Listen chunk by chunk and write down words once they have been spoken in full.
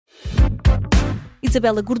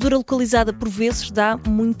Isabel, a gordura localizada por vezes dá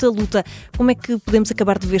muita luta. Como é que podemos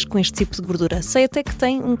acabar de vez com este tipo de gordura? Sei até que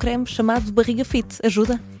tem um creme chamado Barriga Fit.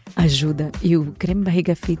 Ajuda? Ajuda. E o creme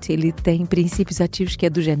Barriga Fit, ele tem princípios ativos que é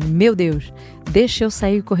do gênero, meu Deus, deixa eu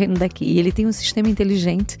sair correndo daqui. E ele tem um sistema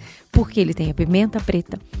inteligente, porque ele tem a pimenta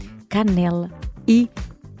preta, canela e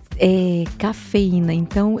cafeína.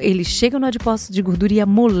 Então, ele chega no adipócito de gordura e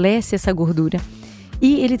amolece essa gordura.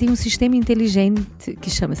 E ele tem um sistema inteligente que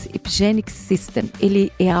chama-se Epigenic System.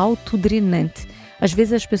 Ele é autodrenante. Às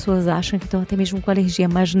vezes as pessoas acham que estão até mesmo com alergia,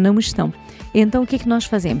 mas não estão. Então, o que nós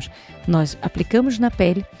fazemos? Nós aplicamos na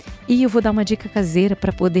pele e eu vou dar uma dica caseira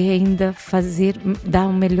para poder ainda dar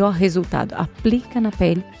um melhor resultado. Aplica na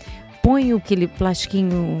pele, põe aquele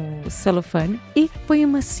plastiquinho celofane e põe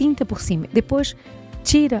uma cinta por cima. Depois,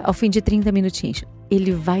 tira ao fim de 30 minutinhos.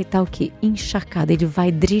 Ele vai estar o quê? Encharcado, ele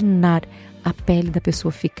vai drenar. A pele da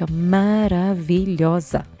pessoa fica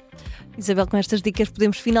maravilhosa. Isabel, com estas dicas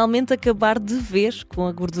podemos finalmente acabar de vez com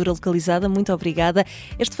a gordura localizada. Muito obrigada.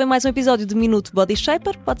 Este foi mais um episódio de Minuto Body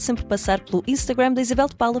Shaper. Pode sempre passar pelo Instagram da Isabel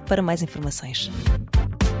de Paula para mais informações.